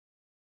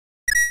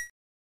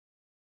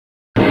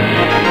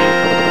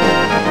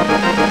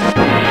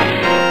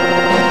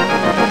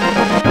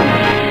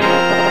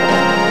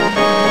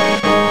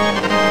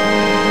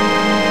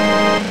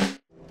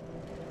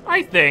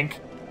think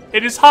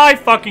it is high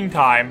fucking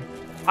time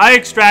I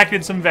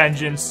extracted some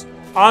vengeance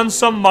on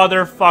some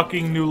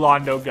motherfucking new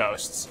Londo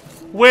ghosts.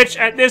 Which,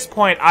 at this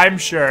point, I'm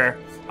sure,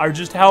 are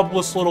just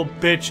helpless little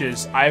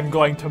bitches I am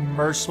going to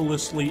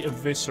mercilessly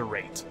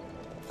eviscerate.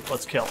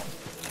 Let's kill them.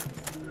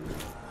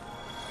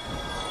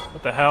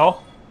 What the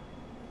hell?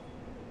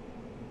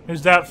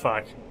 Who's that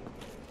fuck?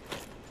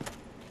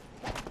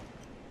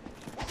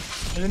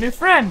 There's a new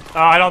friend. Oh,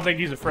 I don't think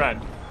he's a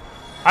friend.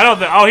 I don't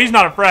think. Oh, he's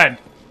not a friend.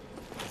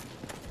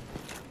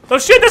 Oh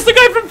shit, that's the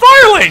guy from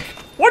Firelink!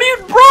 What are you,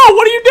 bro?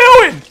 What are you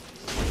doing?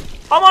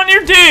 I'm on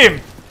your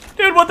team!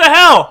 Dude, what the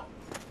hell?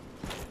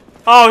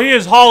 Oh, he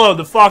is hollowed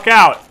the fuck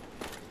out.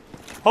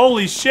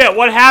 Holy shit,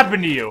 what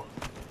happened to you?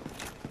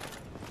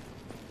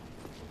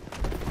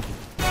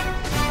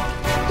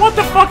 What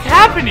the fuck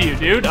happened to you,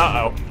 dude?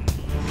 Uh-oh.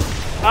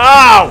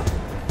 Oh!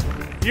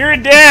 You're a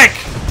dick!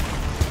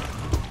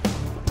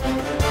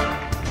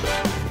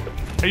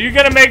 Are you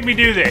gonna make me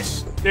do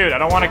this? Dude, I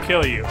don't want to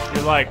kill you.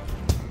 You're like...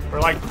 We're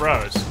like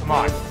bros. Come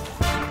on.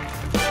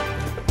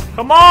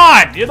 Come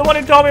on! You're the one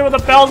who told me what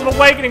the Bells of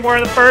Awakening were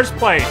in the first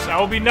place. I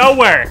will be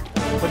nowhere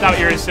without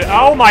your assist.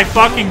 Oh my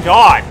fucking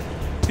god!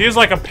 He is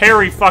like a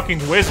parry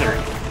fucking wizard.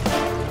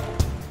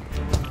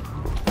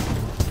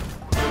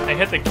 I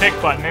hit the kick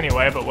button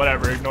anyway, but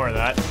whatever, ignore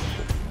that.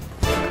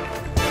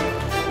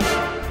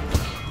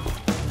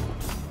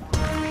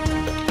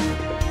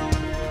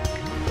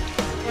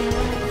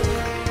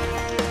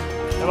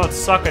 How about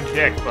suck a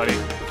dick, buddy?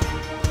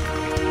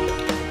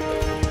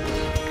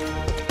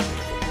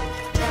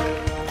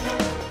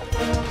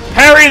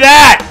 Parry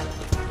that!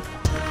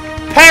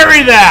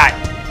 Parry that!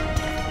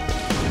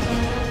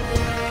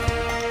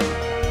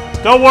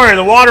 Don't worry,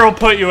 the water will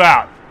put you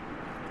out.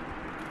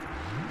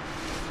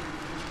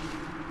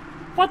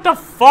 What the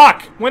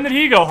fuck? When did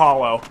he go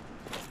hollow?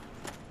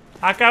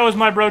 That guy was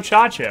my bro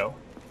Chacho.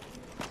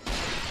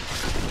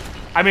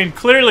 I mean,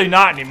 clearly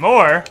not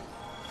anymore.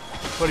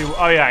 What do you,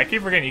 oh yeah, I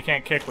keep forgetting you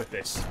can't kick with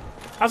this.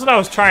 That's what I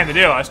was trying to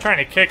do. I was trying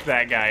to kick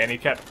that guy, and he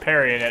kept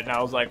parrying it, and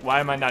I was like, why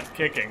am I not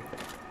kicking?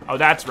 Oh,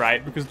 that's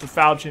right, because the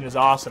falchion is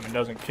awesome and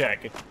doesn't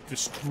kick. It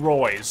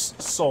destroys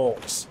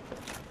souls.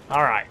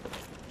 Alright.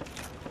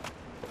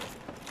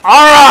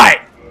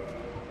 Alright!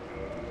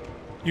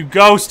 You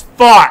ghost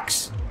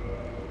fucks!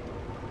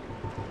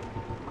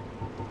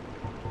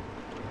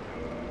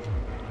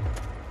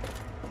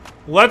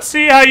 Let's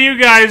see how you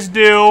guys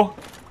do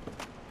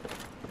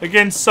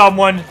against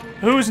someone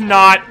who's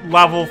not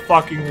level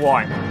fucking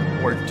 1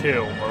 or 2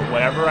 or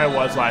whatever I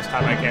was last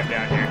time I came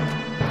down here.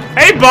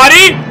 Hey,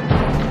 buddy!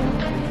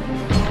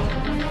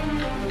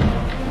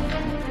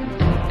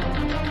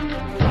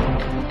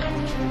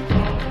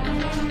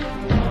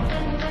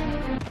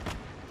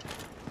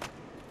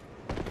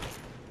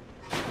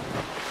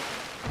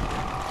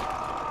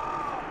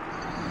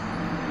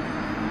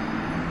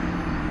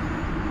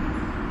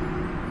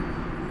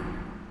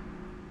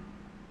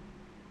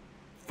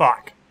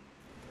 Fuck.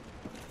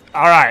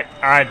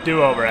 Alright,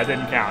 do-over. I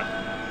didn't count.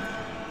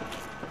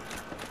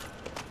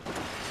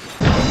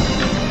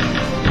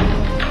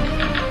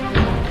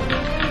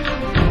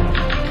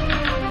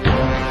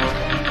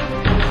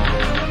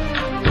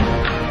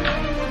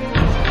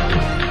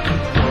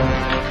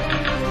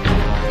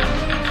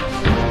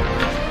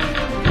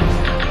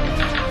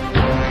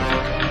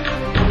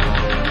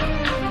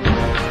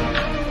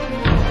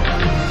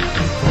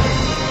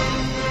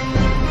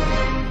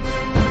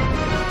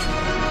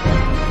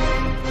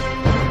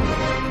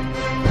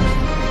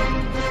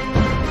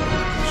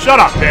 Shut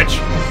up, bitch!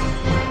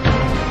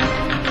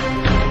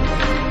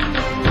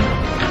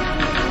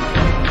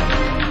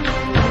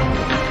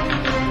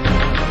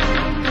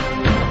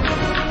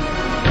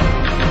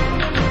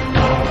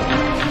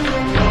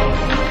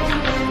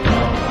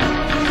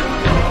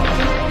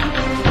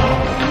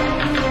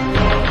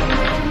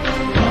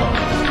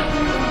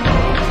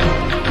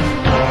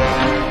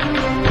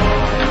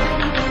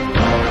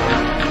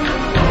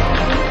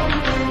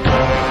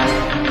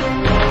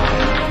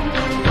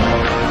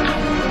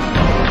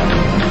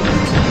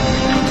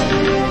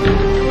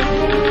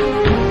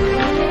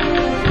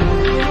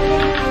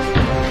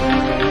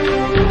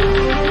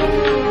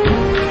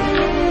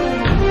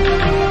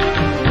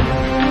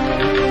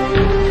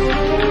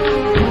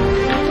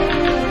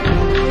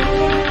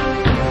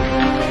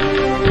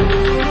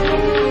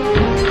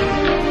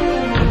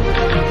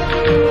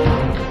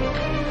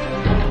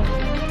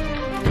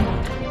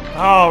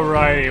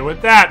 Alrighty,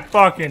 with that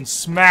fucking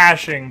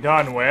smashing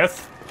done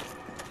with,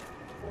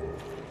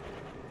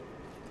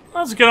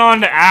 let's get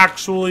on to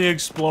actually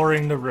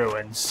exploring the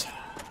ruins.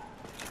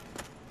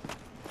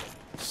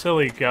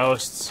 Silly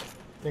ghosts,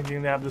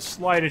 thinking they have the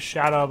slightest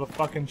shadow of a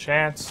fucking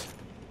chance.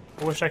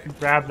 I wish I could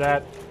grab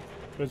that,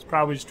 but it's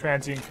probably just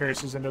transient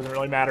curses and doesn't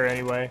really matter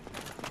anyway.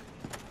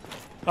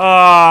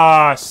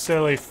 Ah,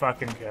 silly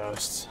fucking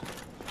ghosts.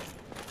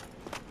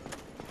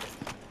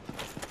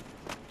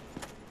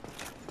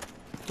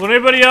 Would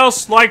anybody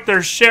else like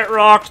their shit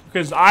rocked?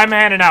 Because I'm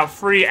handing out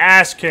free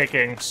ass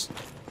kickings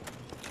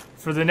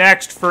for the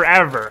next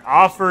forever.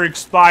 Offer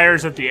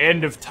expires at the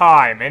end of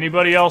time.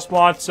 Anybody else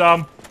want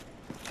some?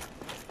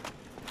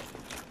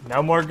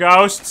 No more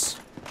ghosts?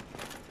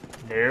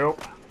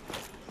 Nope.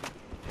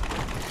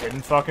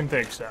 Didn't fucking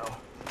think so.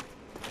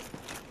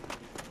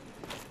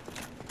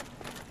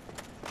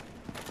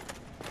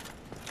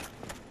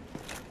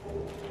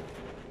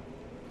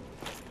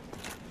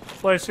 This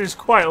place is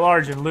quite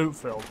large and loot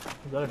filled.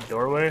 Is that a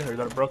doorway or is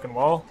that a broken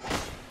wall?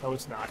 No,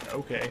 it's not.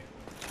 Okay.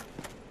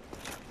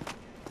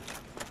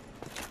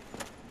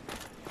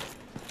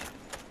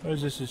 What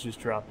is this? Is just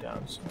drop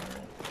downs.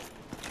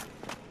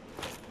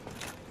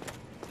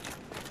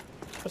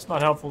 That's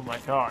not helpful with my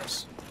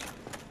cause.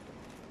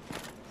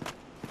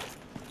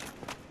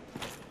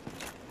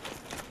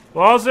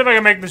 Well, I'll see if I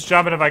can make this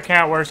jump, and if I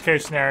can't, worst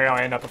case scenario,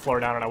 I end up a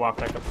floor down and I walk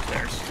back up the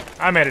stairs.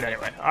 I made it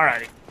anyway.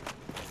 Alrighty.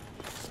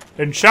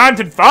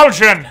 Enchanted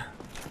Falchion!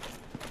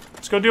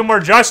 Let's go do more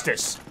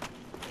justice.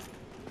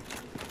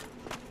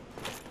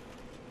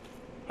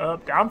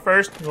 Up, down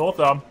first. Roll a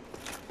thumb.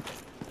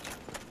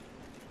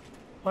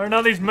 Why none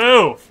of these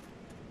move?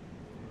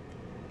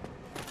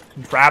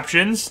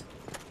 Contraptions.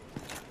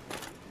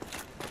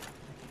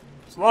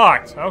 It's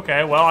locked.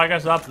 Okay, well, I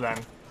guess up then.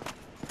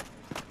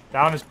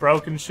 Down this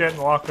broken shit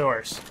and locked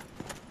doors.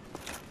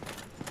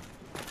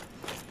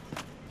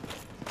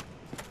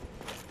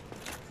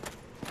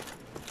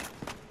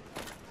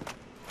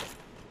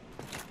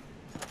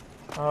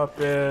 Up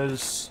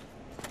is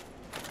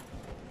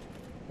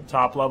the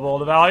top level of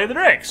the Valley of the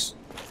Drakes.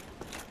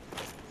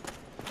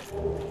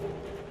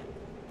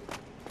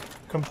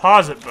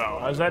 Composite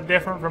bow. Is that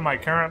different from my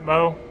current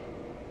bow?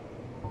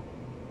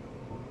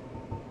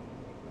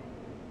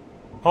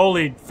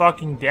 Holy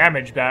fucking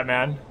damage,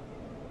 Batman.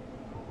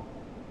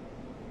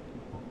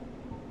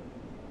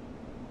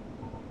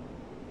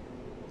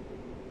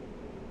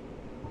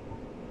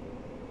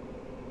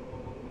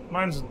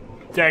 Mine's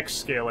dex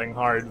scaling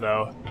hard,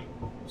 though.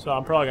 So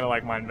I'm probably gonna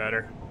like mine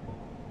better.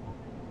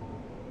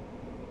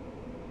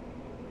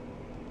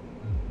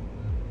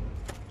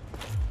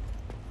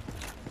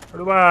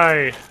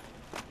 Where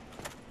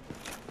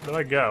do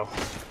I go?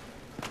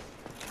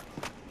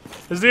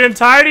 Is the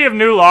entirety of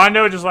New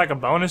Londo just like a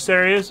bonus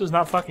area? This does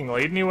not fucking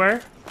lead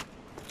anywhere?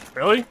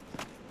 Really?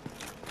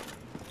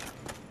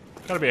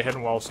 Gotta be a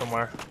hidden wall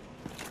somewhere.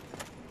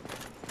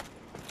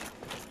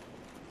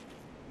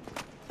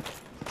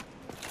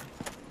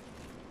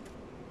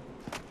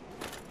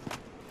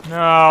 No,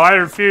 I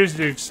refuse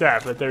to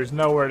accept that there's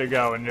nowhere to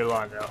go in New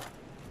Londo.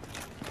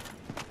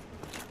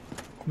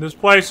 This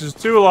place is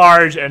too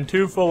large and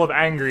too full of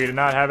angry to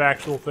not have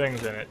actual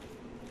things in it.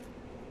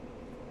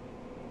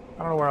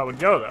 I don't know where I would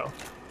go, though.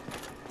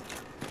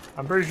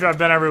 I'm pretty sure I've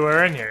been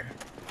everywhere in here.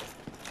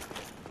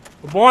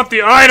 I want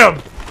the item!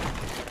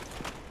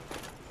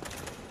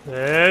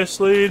 This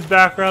leads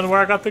back around to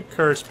where I got the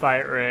curse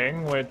bite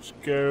ring, which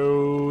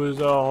goes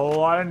a whole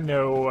lot of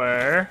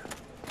nowhere.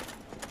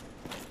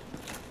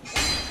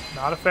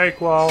 Not a fake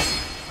wall.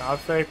 Not a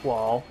fake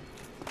wall.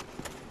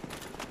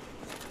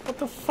 What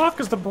the fuck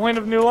is the point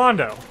of New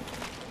Londo?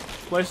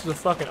 This place is a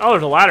fucking... Oh,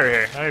 there's a ladder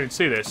here. I didn't even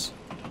see this.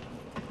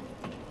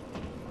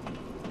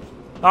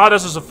 Oh,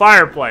 this is a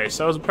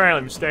fireplace. I was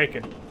apparently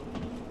mistaken.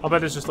 I'll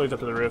bet this just leads up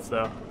to the roof,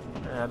 though.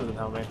 Yeah, that doesn't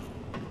help me.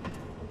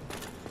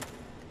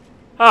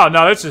 Oh,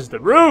 no, this is the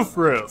roof.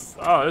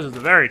 Oh, this is the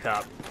very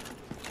top.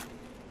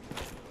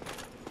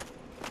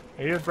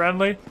 Are you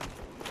friendly?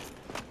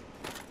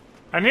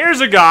 And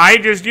here's a guy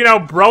just, you know,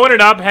 broing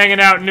it up, hanging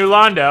out in New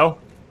Londo.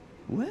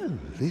 Well,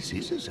 this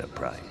is a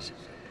surprise.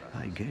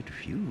 I get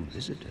few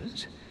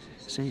visitors,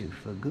 save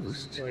for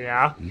ghosts. Oh,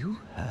 yeah? You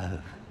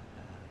have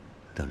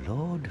the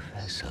Lord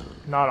Vessel.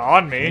 Not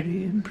on me.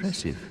 Very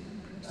impressive.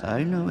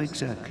 I know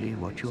exactly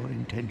what your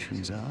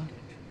intentions are.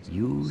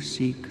 You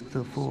seek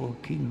the 4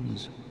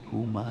 kings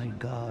whom I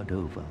guard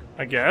over.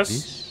 I guess.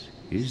 This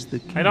is the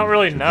key. I don't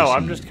really to know. the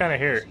I'm sea. just kind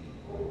of here.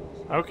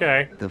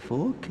 Okay. The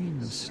 4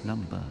 kings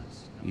slumber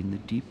in the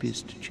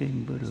deepest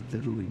chamber of the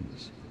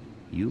ruins.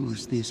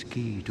 Use this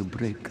key to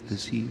break the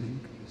seal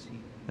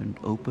and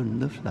open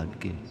the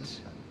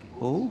floodgates.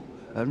 Oh,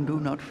 and do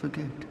not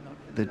forget,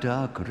 the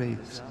dark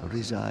wraiths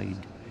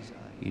reside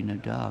in a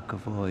dark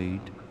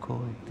void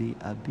called the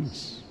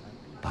Abyss.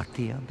 But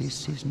the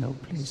Abyss is no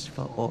place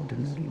for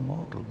ordinary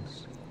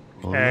mortals.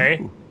 Okay.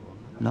 Although,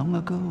 long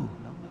ago,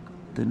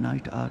 the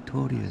knight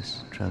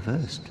Artorius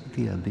traversed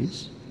the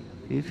Abyss.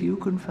 If you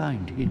can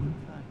find him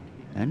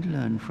and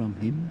learn from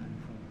him,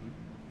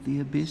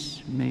 the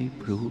Abyss may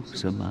prove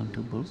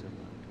surmountable.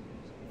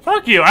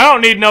 Fuck you, I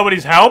don't need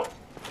nobody's help.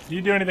 Do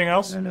you do anything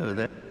else? I know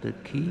that the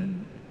key.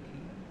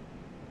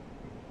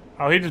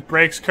 Oh, he just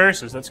breaks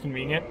curses. That's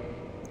convenient.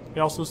 He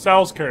also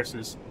sells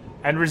curses.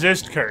 And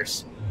resist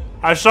curse.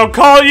 I shall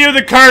call you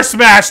the Curse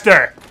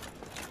Master!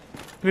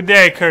 Good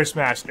day, Curse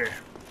Master.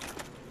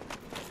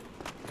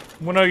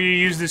 When will you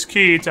use this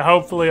key to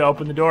hopefully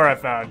open the door I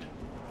found?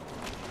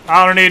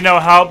 I don't need no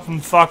help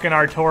from fucking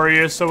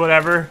Artorius or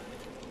whatever.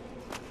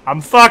 I'm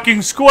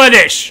fucking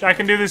SQUIIDDISH! I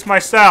can do this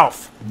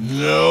myself.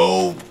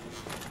 No.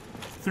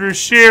 Through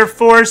sheer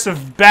force of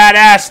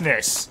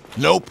badassness.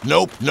 Nope,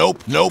 nope,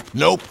 nope, nope,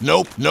 nope,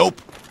 nope,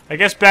 nope. I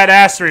guess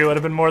badassery would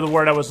have been more the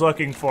word I was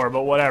looking for,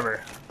 but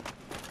whatever.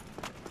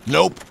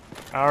 nope.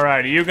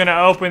 Alright, are you gonna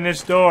open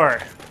this door?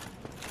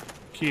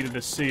 Key to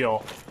the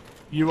seal.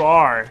 You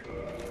are.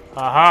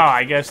 Aha,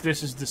 I guess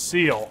this is the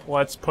seal.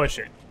 Let's push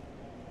it.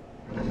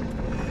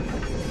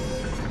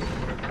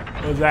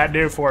 What does that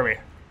do for me?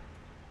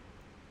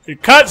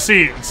 It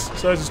cutscenes!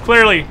 So this is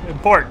clearly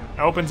important.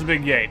 Opens a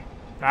big gate.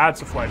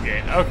 That's a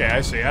floodgate. Okay,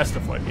 I see. That's the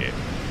floodgate.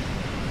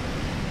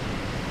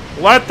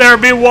 Let there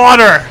be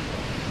water!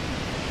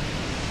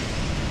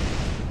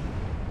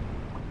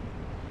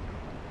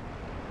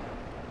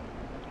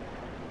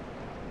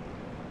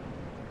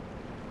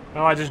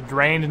 Oh, I just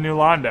drained New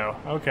Londo.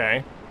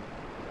 Okay.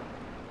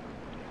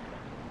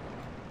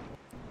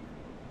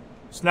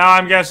 So now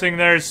I'm guessing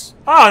there's...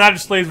 Oh, that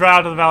just leads right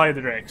out to the Valley of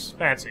the Drakes.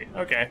 Fancy.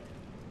 Okay.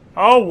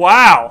 Oh,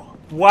 wow.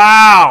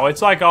 Wow.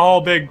 It's like a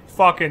whole big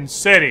fucking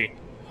city.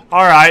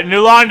 Alright,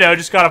 New Londo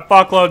just got a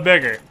fuckload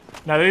bigger.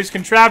 Now, do these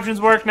contraptions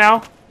work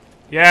now?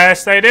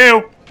 Yes, they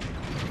do.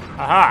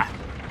 Aha.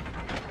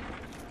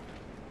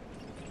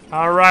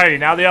 Alrighty,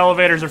 now the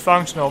elevators are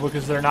functional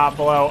because they're not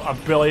below 1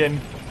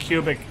 billion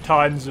cubic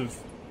tons of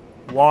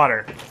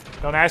water.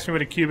 Don't ask me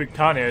what a cubic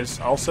ton is.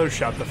 Also,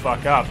 shut the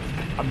fuck up.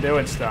 I'm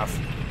doing stuff.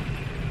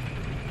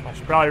 I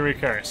should probably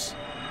recurse.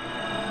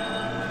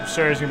 I'm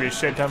sure there's gonna be a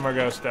shit ton more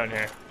ghosts down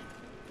here.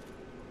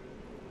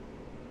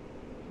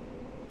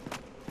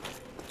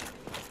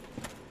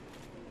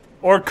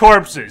 Or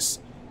corpses.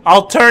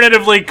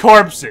 Alternatively,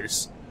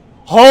 corpses.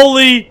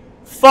 Holy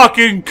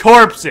fucking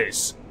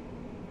corpses!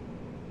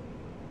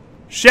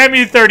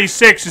 Shemu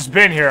 36 has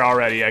been here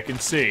already, I can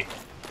see.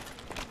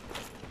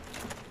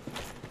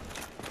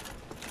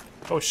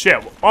 Oh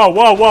shit. Oh,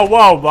 whoa, whoa,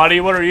 whoa, buddy,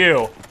 what are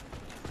you?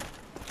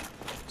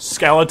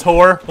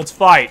 Skeletor? Let's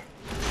fight.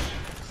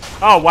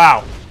 Oh,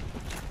 wow.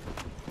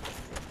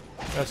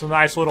 That's a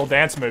nice little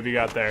dance move you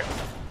got there.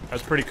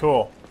 That's pretty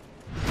cool.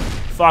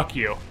 Fuck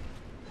you.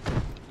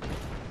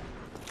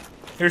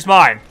 Here's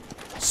mine.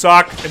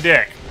 Suck a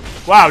dick.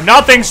 Wow,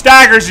 nothing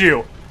staggers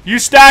you! You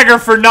stagger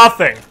for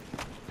nothing!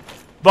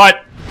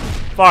 But,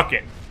 fuck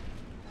it.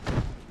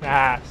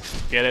 Ah,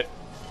 get it.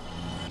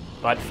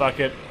 But fuck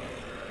it.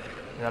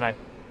 And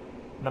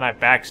then I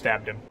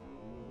backstabbed him.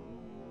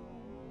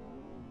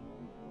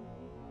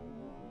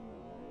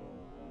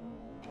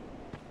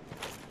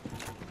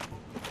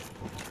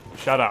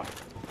 Shut up.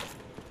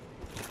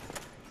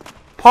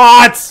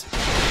 Pots!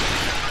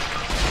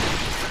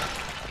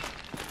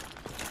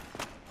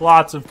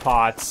 Lots of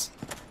pots.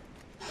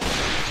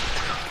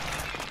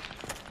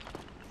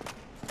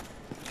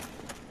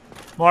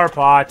 More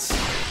pots.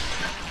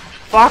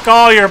 Fuck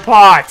all your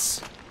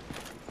pots!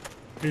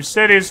 Your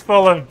city's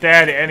full of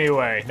dead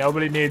anyway.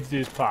 Nobody needs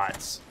these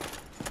pots.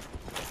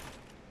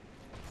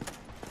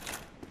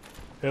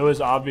 Who is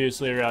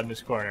obviously around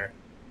this corner?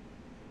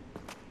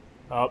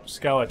 Oh,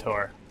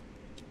 Skeletor.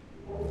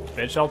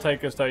 Bitch, I'll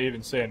take this without you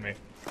even seeing me.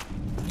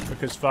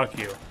 Because fuck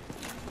you.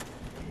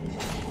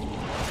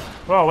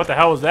 Whoa, what the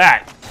hell was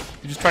that?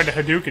 You just tried to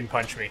Hadouken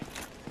punch me.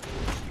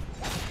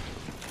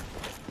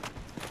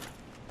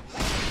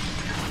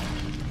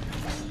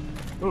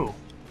 Ooh.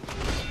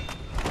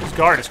 This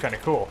guard is kind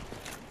of cool.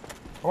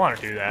 I want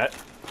to do that.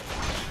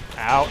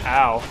 Ow,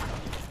 ow.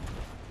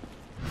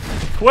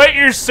 Quit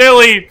your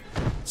silly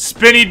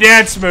spinny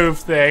dance move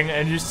thing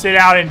and just sit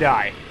out and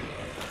die.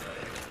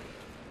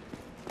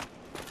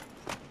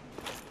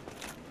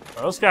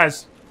 Well, those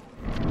guys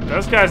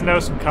know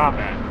some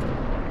combat.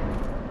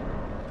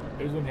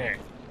 Who's in here?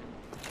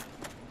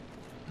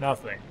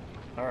 Nothing.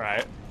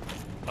 Alright.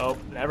 Oh,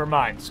 never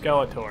mind.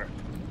 Skeletor.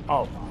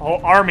 Oh, a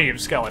whole army of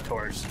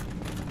Skeletors.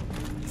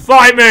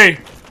 Fight me!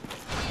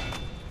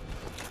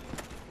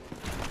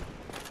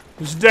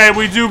 This day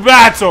we do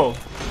battle!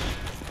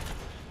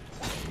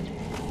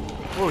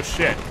 Oh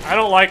shit. I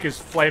don't like his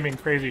flaming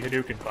crazy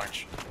Hadouken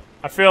punch.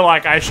 I feel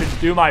like I should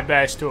do my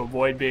best to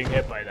avoid being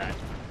hit by that.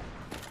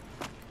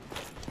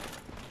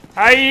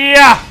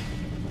 Hiya!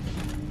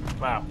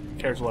 Wow,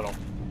 cares little.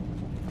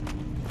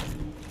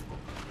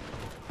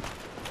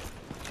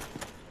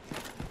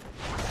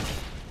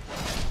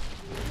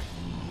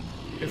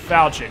 Get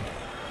falchioned.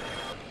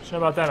 Shut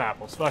about them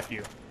apples. Fuck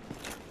you.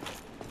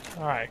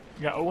 Alright.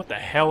 Oh, what the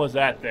hell is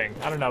that thing?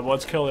 I don't know, but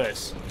let's kill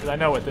this. Because I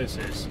know what this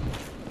is.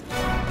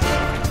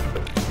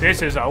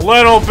 This is a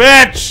little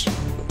bitch!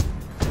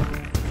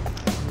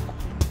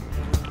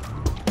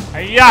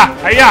 Hiya!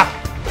 Hiya!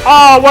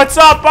 Oh, what's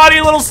up, buddy?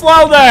 A little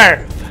slow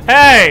there!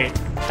 Hey!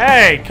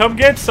 Hey, come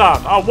get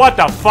some! Oh, what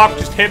the fuck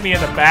just hit me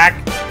in the back?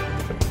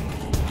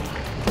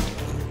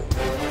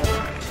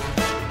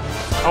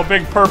 Oh,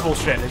 big purple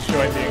shit has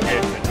joined the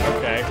engagement.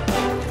 Okay.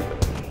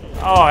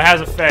 Oh, it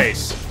has a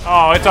face.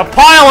 Oh, it's a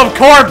pile of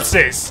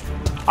corpses!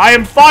 I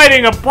am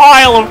fighting a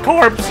pile of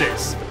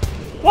corpses!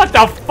 What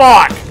the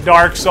fuck,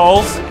 Dark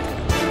Souls?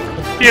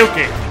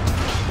 Puking.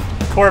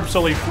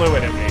 Corpsely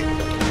fluid at me.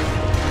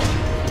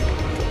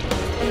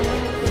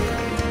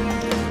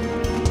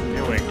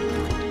 Doing.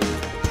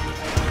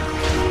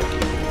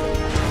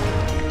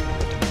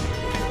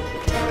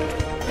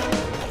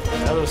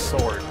 Another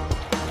sword.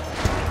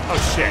 Oh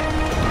shit.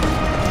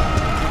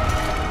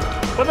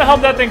 Where the hell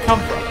did that thing come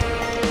from?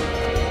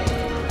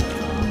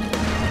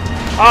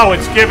 Oh,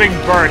 it's giving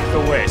birth to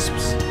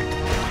wisps.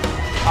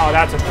 Oh,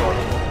 that's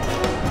adorable.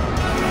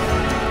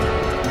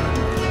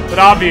 But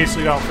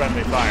obviously don't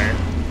friendly fire.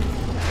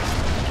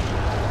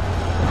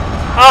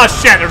 Oh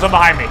shit, there's one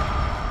behind me.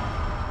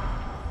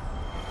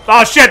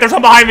 Oh shit, there's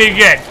one behind me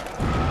again.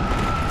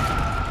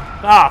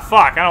 Ah,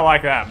 fuck, I don't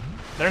like them.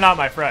 They're not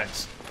my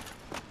friends.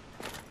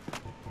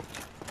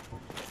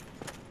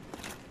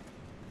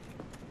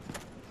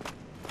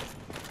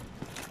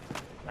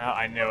 Oh,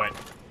 I knew it.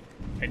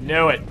 I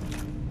knew it.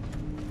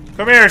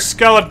 Come here,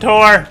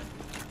 Skeletor.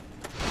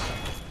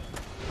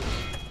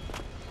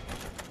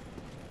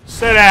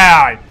 Sit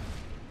down.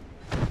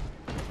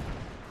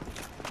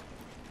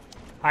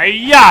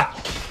 Hiya!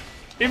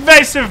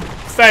 Evasive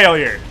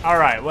failure.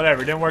 Alright,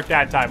 whatever. Didn't work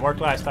that time. Worked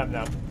last time,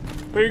 though.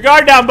 Put your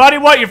guard down, buddy.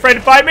 What, you afraid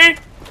to fight me?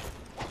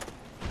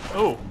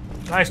 Ooh,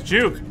 nice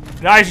juke.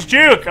 Nice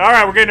juke.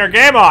 Alright, we're getting our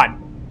game on.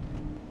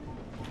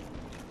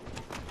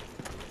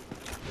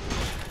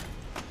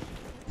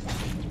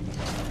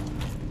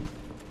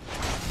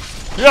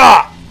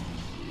 Yeah!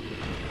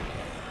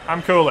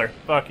 I'm cooler.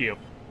 Fuck you.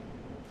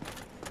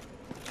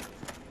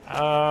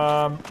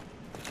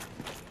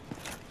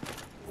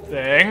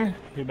 Thing.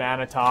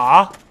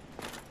 Humanita.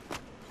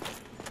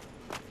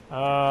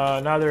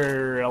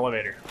 Another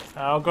elevator.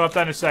 I'll go up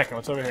that in a second.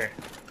 What's over here?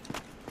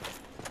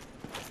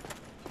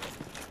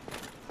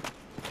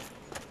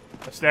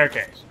 A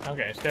staircase.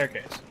 Okay, a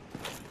staircase.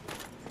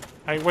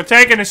 We're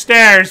taking the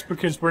stairs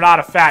because we're not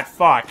a fat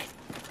fuck.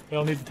 We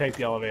don't need to take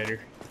the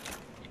elevator.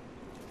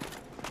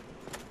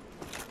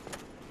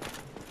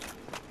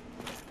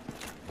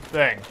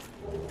 Thing.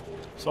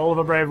 Soul of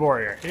a brave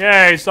warrior.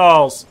 Yay,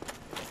 souls!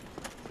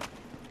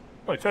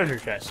 Oh, treasure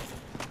chest.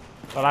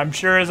 But I'm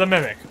sure is a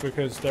mimic,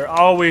 because they're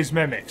always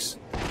mimics.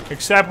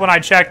 Except when I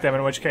check them,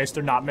 in which case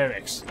they're not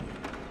mimics.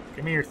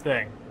 Give me your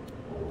thing.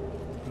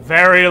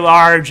 Very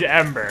large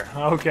ember.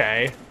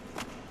 Okay.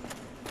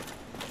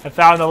 I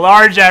found the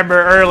large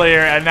ember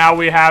earlier, and now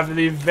we have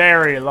the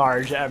very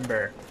large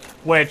ember.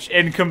 Which,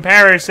 in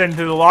comparison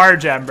to the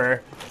large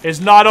ember, is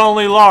not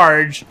only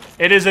large,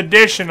 it is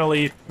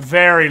additionally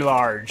very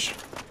large.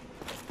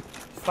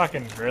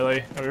 Fucking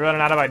really? Are we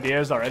running out of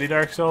ideas already,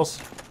 Dark Souls?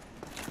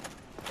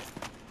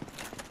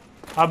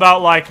 How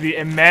about, like, the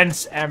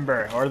immense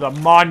ember, or the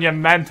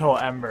monumental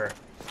ember,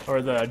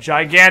 or the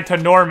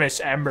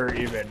gigantonormous ember,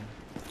 even?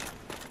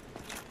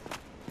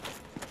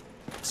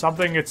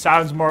 Something that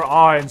sounds more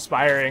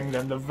awe-inspiring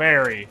than the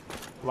very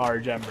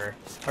large ember.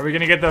 Are we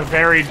gonna get the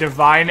very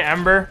divine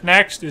ember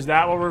next? Is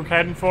that what we're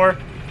heading for?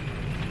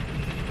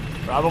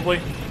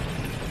 Probably.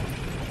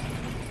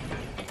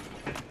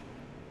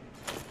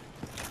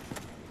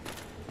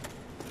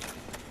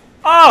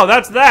 Oh,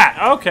 that's that!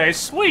 Okay,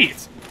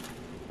 sweet!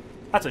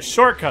 That's a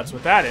shortcut's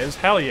what that is.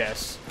 Hell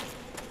yes.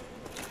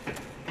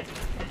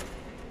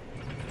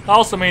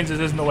 Also means this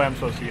isn't the way I'm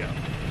supposed to go.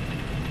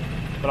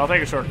 But I'll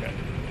take a shortcut.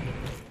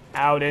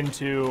 Out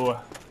into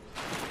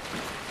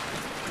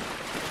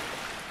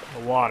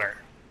the water.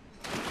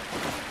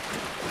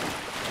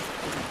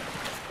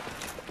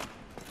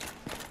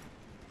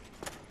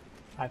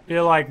 I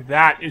feel like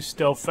that is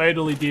still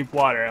fatally deep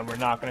water, and we're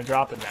not going to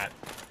drop in that.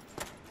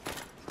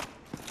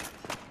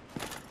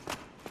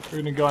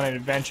 We're going to go on an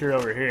adventure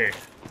over here.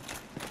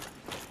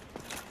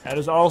 That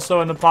is also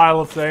in the pile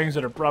of things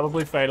that are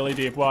probably fatally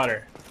deep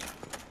water.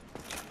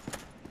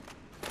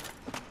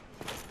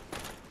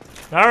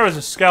 There was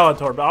a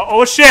Skeletor.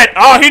 Oh shit!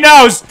 Oh, he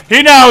knows!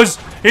 He knows!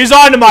 He's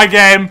onto my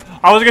game!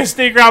 I was gonna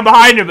sneak around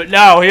behind him, but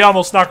no, he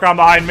almost snuck around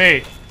behind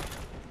me.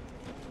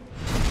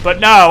 But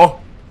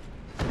no.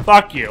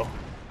 Fuck you.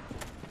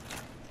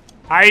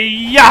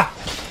 Hiya!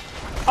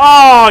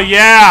 Oh,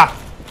 yeah!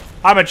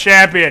 I'm a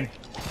champion.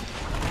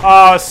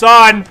 Oh,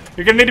 son,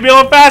 you're gonna need to be a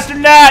little faster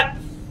than that!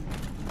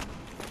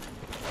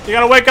 You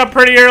gotta wake up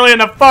pretty early in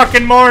the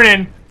fucking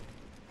morning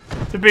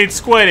to beat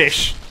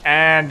SQUIIDDISH.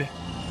 And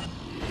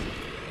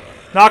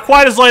not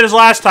quite as late as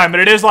last time, but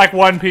it is like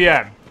 1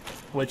 p.m.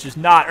 Which is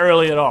not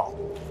early at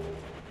all.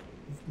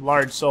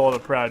 Large soul of a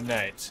proud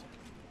knight.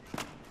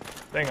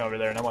 Thing over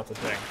there, and I want the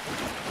thing.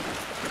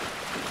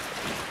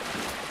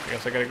 I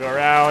guess I gotta go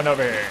around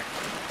over here.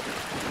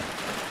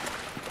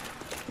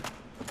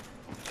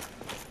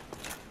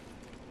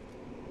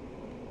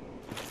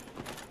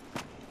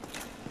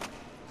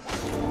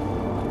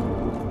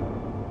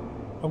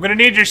 I'm gonna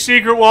need your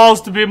secret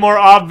walls to be more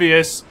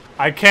obvious.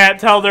 I can't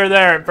tell they're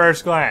there at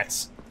first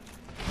glance.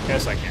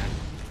 Yes, I can.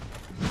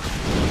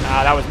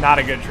 Nah, that was not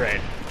a good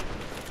trade.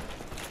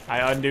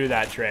 I undo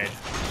that trade.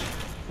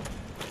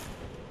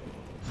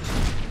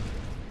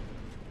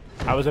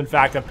 That was, in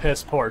fact, a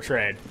piss-poor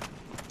trade.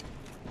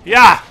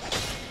 Yeah!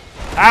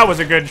 That was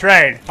a good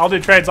trade. I'll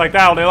do trades like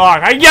that all day long.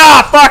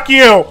 Yeah! Fuck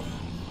you!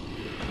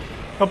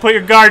 Don't put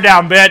your guard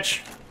down, bitch.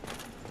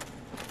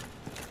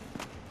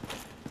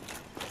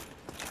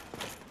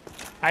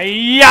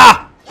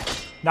 Yeah!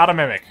 Not a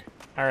mimic.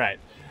 Alright.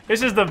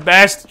 This is the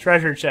best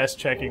treasure chest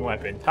checking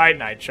weapon.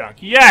 Titanite chunk.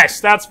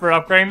 Yes! That's for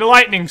upgrading the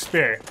lightning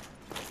spear.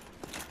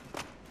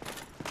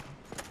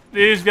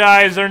 These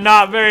guys are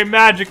not very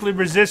magically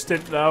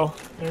resistant, though.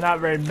 They're not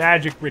very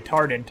magic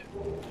retardant.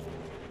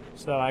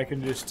 So I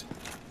can just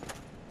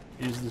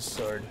use this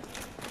sword.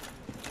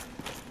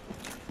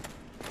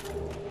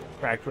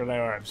 Cracked for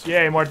their arms.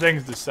 Yay, more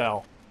things to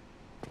sell.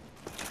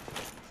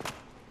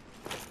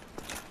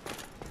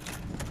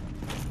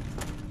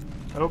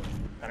 Oh,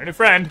 got a new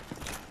friend.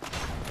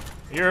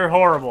 You're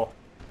horrible.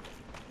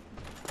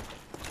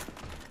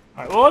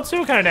 Alright, well, let's see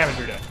what kind of damage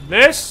we're doing.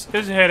 This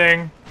is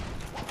hitting.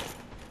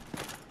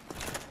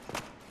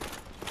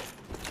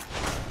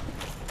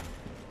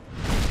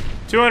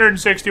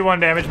 $261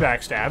 damage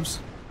backstabs.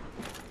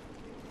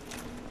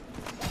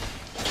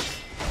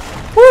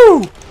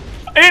 Woo!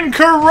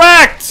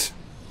 Incorrect!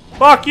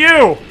 Fuck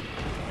you!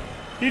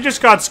 You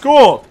just got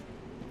schooled.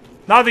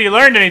 Not that you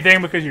learned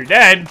anything because you're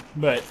dead,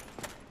 but...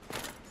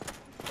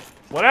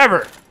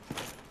 whatever.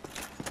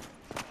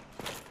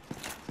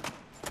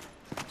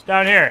 It's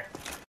down here.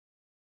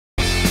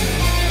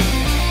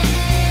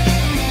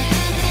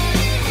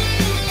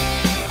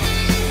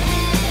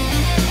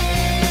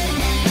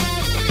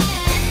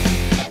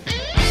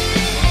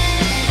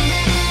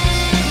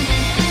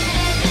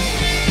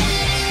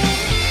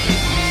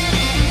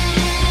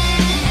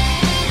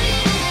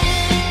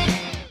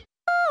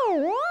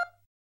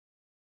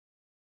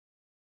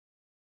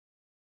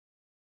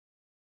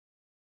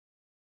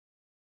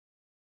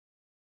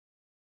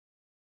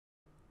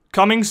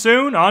 Coming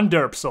soon on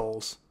Derp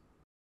Souls.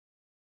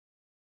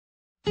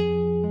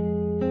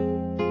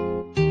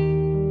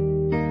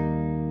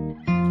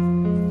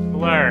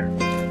 Blair,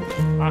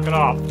 knock it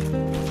off.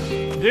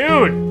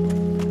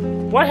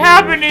 Dude! What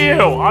happened to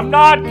you? I'm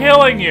not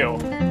killing you.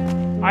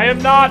 I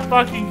am not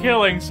fucking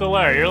killing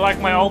Solaire. You're like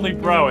my only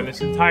bro in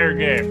this entire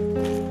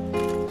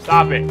game.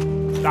 Stop it.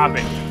 Stop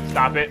it.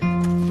 Stop it.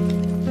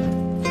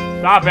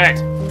 Stop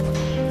it.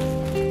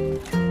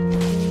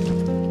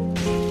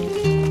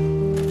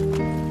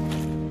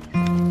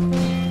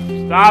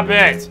 Stop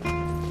it!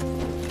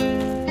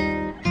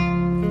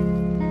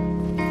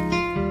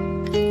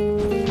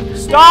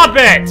 Stop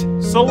it!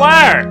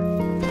 Solaire!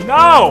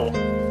 No!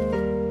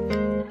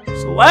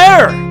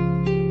 Solaire!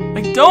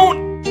 I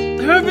don't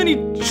have any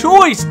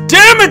choice!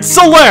 Damn it,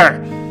 Solaire!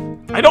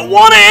 I don't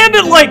want to end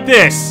it like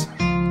this!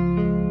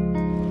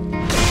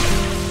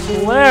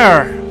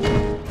 Solaire!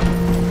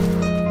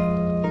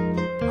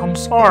 I'm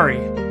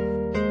sorry.